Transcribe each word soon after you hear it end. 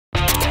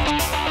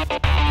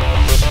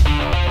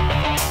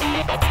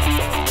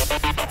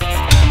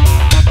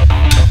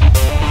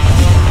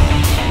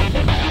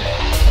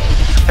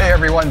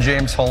everyone,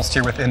 James Holst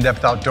here with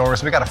In-depth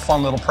Outdoors. We got a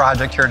fun little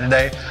project here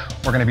today.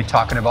 We're going to be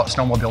talking about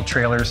snowmobile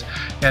trailers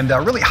and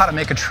really how to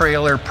make a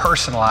trailer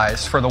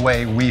personalized for the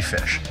way we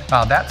fish.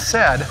 That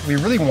said, we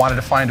really wanted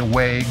to find a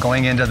way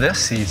going into this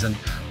season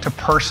to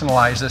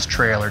personalize this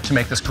trailer, to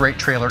make this great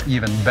trailer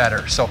even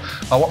better. So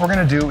what we're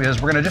gonna do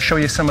is we're gonna just show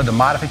you some of the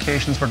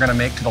modifications we're gonna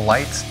make to the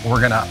lights. We're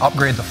gonna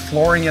upgrade the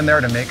flooring in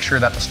there to make sure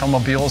that the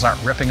snowmobiles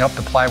aren't ripping up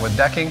the plywood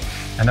decking.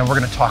 And then we're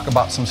gonna talk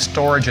about some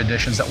storage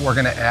additions that we're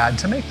gonna add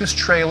to make this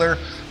trailer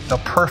the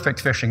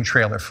perfect fishing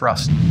trailer for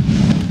us.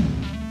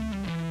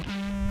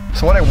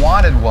 So what I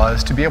wanted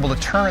was to be able to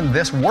turn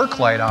this work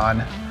light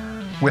on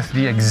with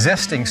the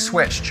existing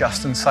switch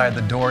just inside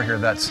the door here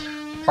that's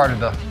part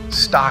of the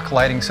stock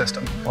lighting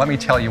system. Let me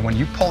tell you, when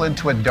you pull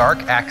into a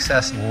dark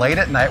access late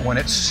at night when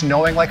it's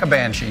snowing like a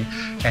banshee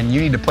and you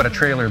need to put a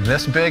trailer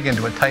this big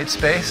into a tight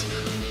space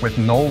with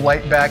no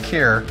light back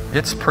here,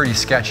 it's pretty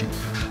sketchy.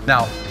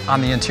 Now, on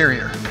the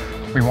interior,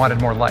 we wanted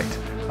more light.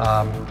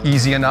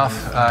 Easy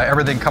enough.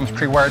 Everything comes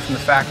pre-wired from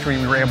the factory.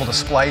 We were able to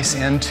splice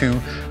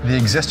into the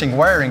existing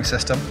wiring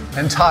system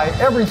and tie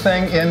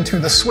everything into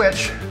the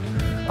switch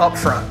up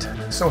front.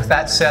 So with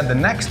that said, the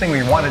next thing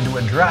we wanted to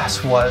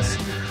address was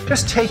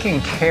just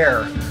taking care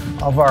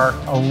of our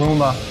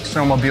Aluma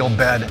snowmobile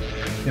bed.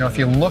 You know, if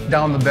you look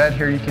down the bed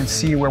here, you can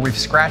see where we've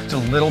scratched a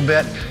little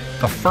bit.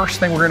 The first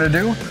thing we're gonna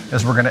do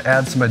is we're gonna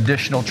add some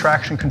additional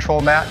traction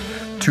control mat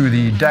to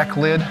the deck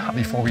lid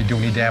before we do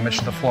any damage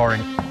to the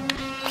flooring.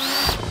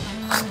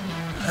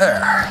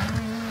 There.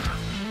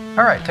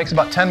 All right, takes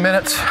about 10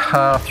 minutes,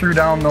 threw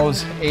down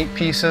those 8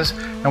 pieces,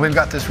 and we've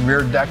got this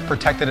rear deck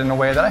protected in a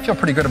way that I feel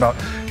pretty good about.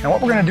 And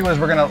what we're gonna do is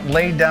we're gonna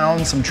lay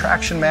down some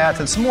traction mats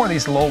and some more of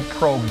these low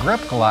pro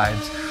grip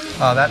glides.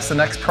 That's the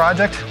next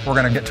project. We're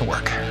gonna get to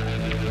work.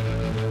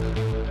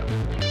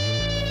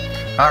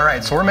 All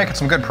right, so we're making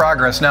some good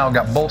progress now.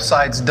 Got both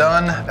sides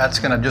done. That's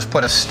gonna just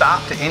put a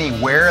stop to any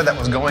wear that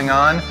was going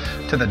on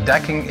to the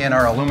decking in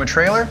our Aluma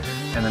trailer.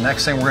 And the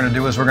next thing we're gonna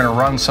do is we're gonna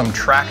run some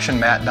traction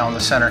mat down the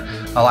center.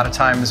 A lot of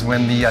times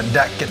when the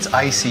deck gets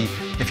icy,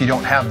 if you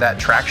don't have that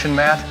traction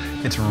mat,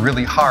 it's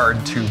really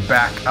hard to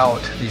back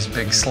out these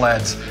big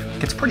sleds.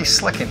 It gets pretty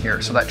slick in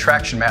here, so that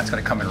traction mat's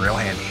gonna come in real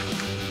handy.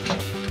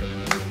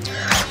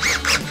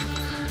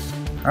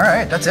 All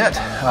right, that's it.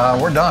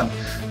 We're done.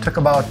 Took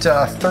about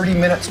 30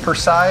 minutes per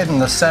side,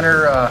 and the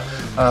center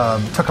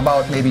took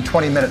about maybe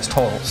 20 minutes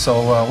total.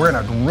 So we're in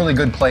a really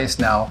good place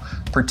now,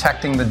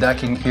 protecting the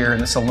decking here in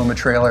this Aluma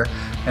trailer,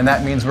 and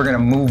that means we're gonna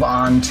move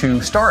on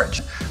to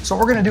storage. So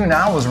what we're gonna do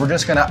now is we're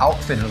just gonna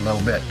outfit it a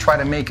little bit, try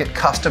to make it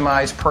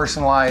customized,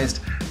 personalized,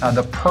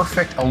 the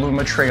perfect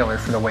Aluma trailer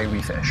for the way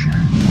we fish.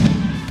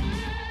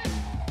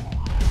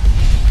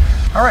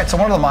 All right, so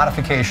one of the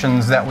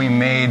modifications that we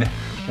made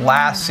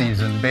last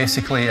season,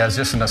 basically as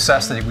just a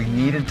necessity, we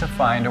needed to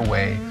find a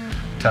way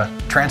to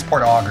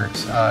transport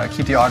augers,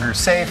 keep the augers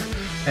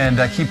safe, and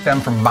keep them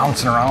from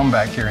bouncing around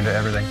back here into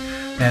everything.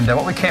 And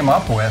what we came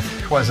up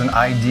with was an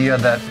idea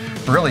that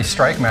really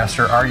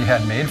StrikeMaster already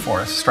had made for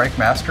us.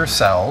 StrikeMaster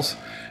sells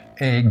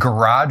a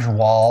garage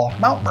wall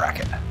mount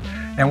bracket.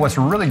 And what's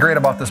really great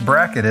about this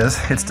bracket is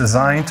it's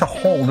designed to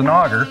hold an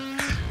auger,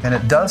 and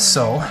it does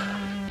so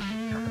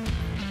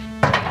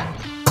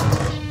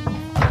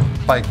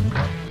by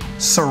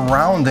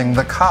surrounding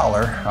the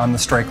collar on the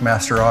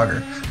StrikeMaster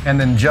auger. And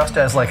then just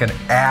as like an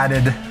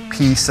added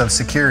piece of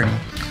security,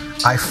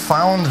 I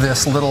found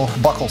this little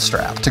buckle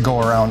strap to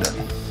go around it.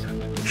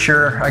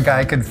 Sure, a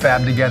guy could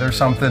fab together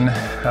something,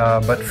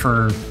 but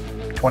for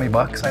 20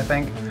 bucks, I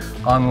think,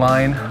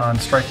 online on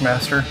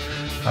StrikeMaster,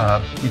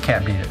 you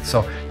can't beat it.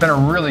 So it's been a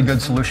really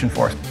good solution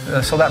for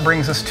us. So that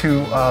brings us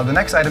to the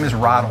next item is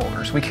rod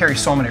holders. We carry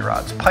so many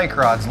rods: pike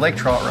rods, lake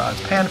trout rods,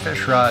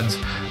 panfish rods,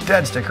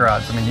 dead stick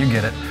rods. I mean, you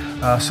get it.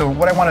 So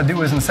what I want to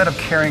do is, instead of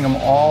carrying them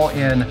all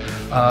in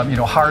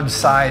hard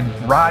side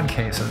rod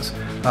cases,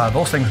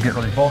 those things get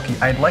really bulky,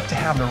 I'd like to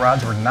have the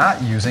rods we're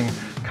not using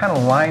kind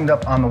of lined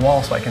up on the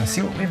wall so I can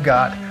see what we've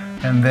got,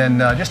 and then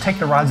just take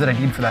the rods that I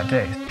need for that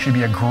day. Should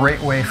be a great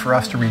way for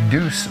us to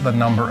reduce the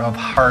number of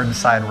hard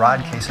side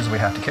rod cases we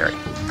have to carry.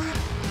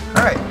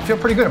 All right, feel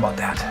pretty good about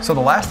that. So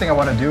the last thing I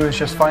want to do is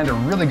just find a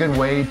really good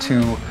way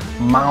to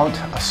mount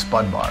a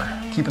spud bar.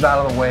 Keep it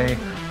out of the way.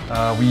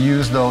 We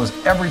use those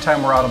every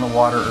time we're out on the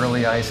water,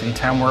 early ice,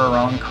 anytime we're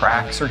around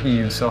cracks or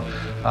heaves. So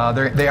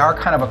they are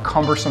kind of a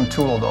cumbersome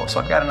tool though. So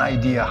I've got an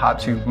idea how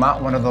to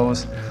mount one of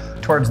those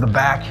towards the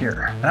back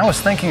here. And I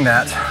was thinking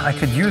that I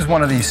could use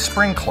one of these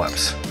spring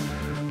clips,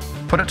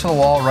 put it to the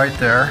wall right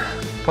there,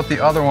 put the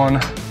other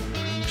one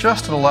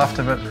just to the left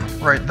of it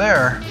right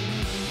there.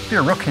 It'd be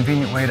a real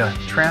convenient way to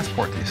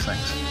transport these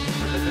things.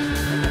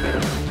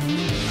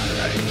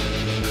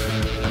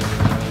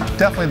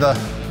 Definitely the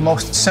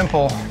most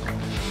simple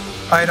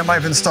item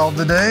I've installed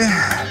today.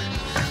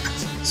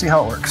 See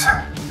how it works.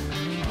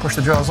 Push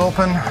the jaws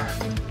open,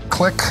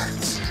 click.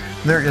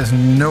 There is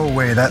no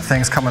way that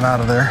thing's coming out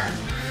of there.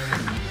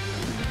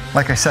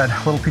 Like I said, a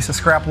little piece of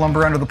scrap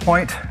lumber under the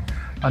point,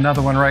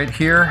 another one right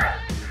here.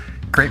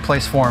 Great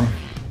place for them.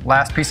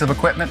 Last piece of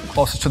equipment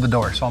closest to the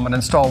door. So I'm going to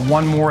install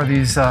one more of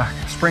these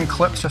spring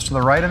clips just to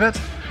the right of it,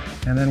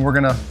 and then we're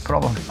going to put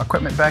all the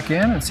equipment back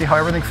in and see how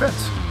everything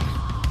fits.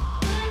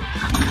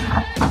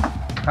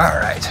 All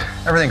right,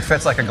 everything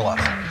fits like a glove.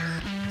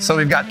 So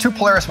we've got 2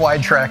 Polaris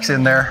wide tracks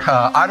in there,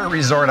 Otter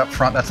Resort up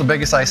front, that's the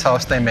biggest ice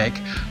house they make,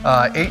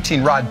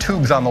 18 rod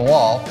tubes on the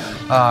wall,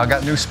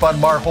 got new spud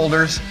bar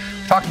holders.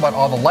 Talked about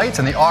all the lights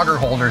and the auger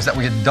holders that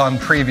we had done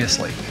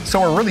previously. So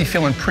we're really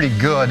feeling pretty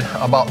good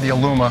about the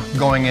Aluma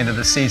going into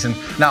the season.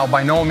 Now,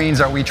 by no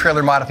means are we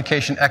trailer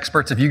modification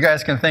experts. If you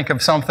guys can think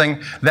of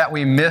something that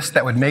we missed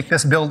that would make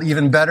this build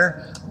even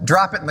better,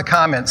 drop it in the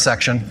comments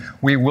section.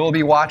 We will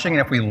be watching,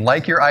 and if we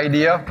like your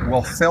idea,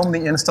 we'll film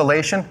the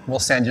installation, we'll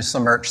send you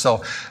some merch.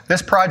 So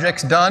this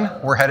project's done,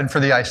 we're headed for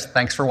the ice.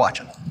 Thanks for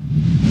watching.